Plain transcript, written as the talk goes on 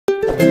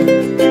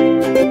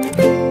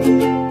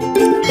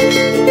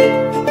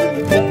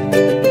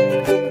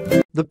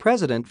The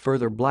president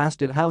further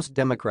blasted House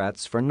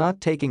Democrats for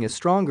not taking a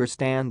stronger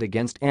stand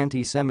against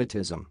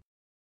anti-Semitism.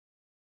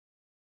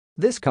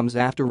 This comes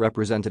after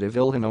Representative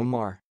Ilhan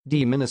Omar,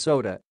 D.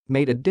 Minnesota,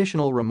 made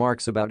additional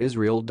remarks about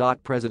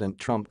Israel.President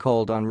Trump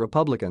called on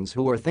Republicans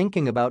who are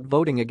thinking about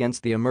voting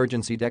against the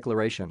emergency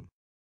declaration.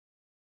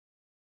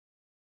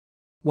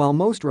 While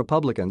most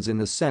Republicans in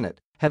the Senate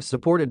have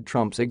supported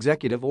Trump's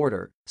executive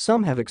order,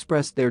 some have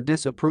expressed their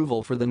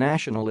disapproval for the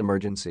national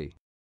emergency.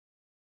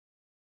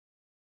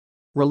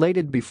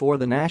 Related before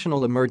the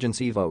national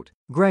emergency vote,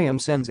 Graham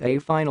sends a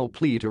final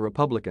plea to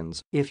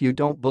Republicans: if you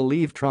don't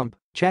believe Trump,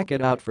 check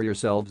it out for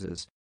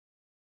yourselves.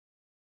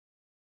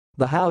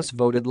 The House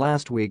voted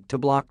last week to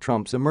block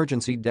Trump's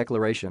emergency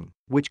declaration,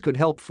 which could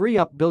help free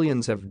up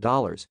billions of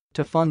dollars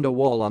to fund a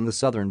wall on the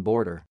southern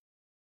border.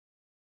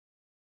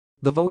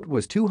 The vote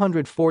was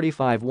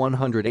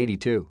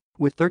 245-182,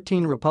 with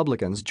 13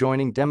 Republicans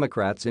joining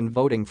Democrats in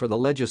voting for the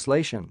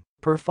legislation,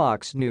 per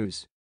Fox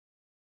News.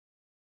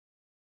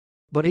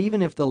 But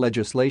even if the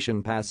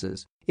legislation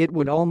passes, it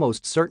would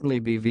almost certainly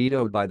be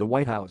vetoed by the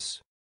White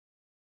House.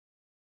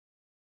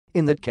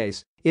 In that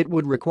case, it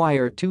would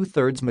require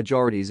two-thirds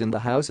majorities in the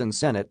House and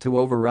Senate to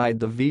override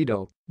the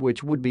veto,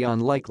 which would be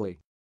unlikely.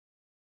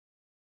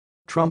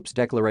 Trump's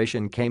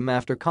declaration came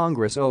after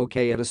Congress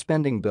okayed a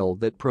spending bill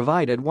that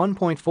provided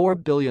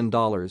 $1.4 billion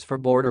for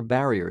border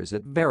barriers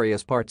at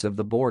various parts of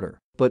the border,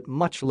 but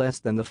much less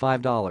than the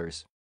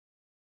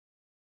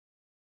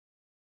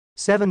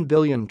 $5.7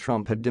 billion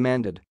Trump had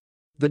demanded.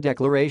 The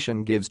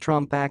declaration gives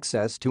Trump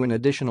access to an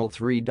additional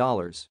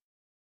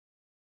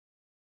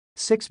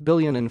 $3.6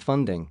 billion in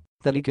funding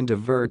that he can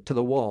divert to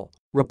the wall,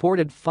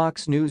 reported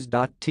Fox News.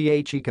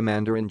 The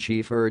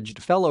commander-in-chief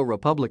urged fellow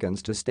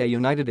Republicans to stay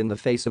united in the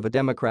face of a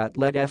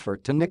Democrat-led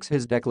effort to nix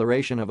his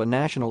declaration of a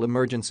national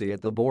emergency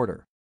at the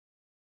border.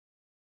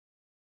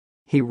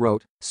 He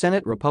wrote,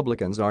 "Senate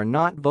Republicans are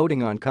not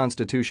voting on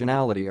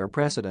constitutionality or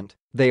precedent,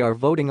 they are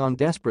voting on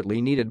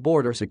desperately needed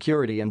border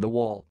security and the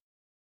wall.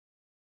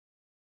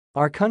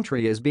 Our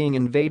country is being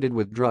invaded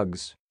with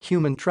drugs,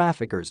 human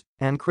traffickers,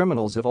 and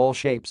criminals of all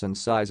shapes and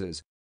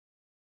sizes.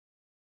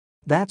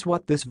 That's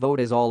what this vote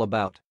is all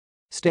about.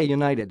 Stay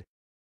united."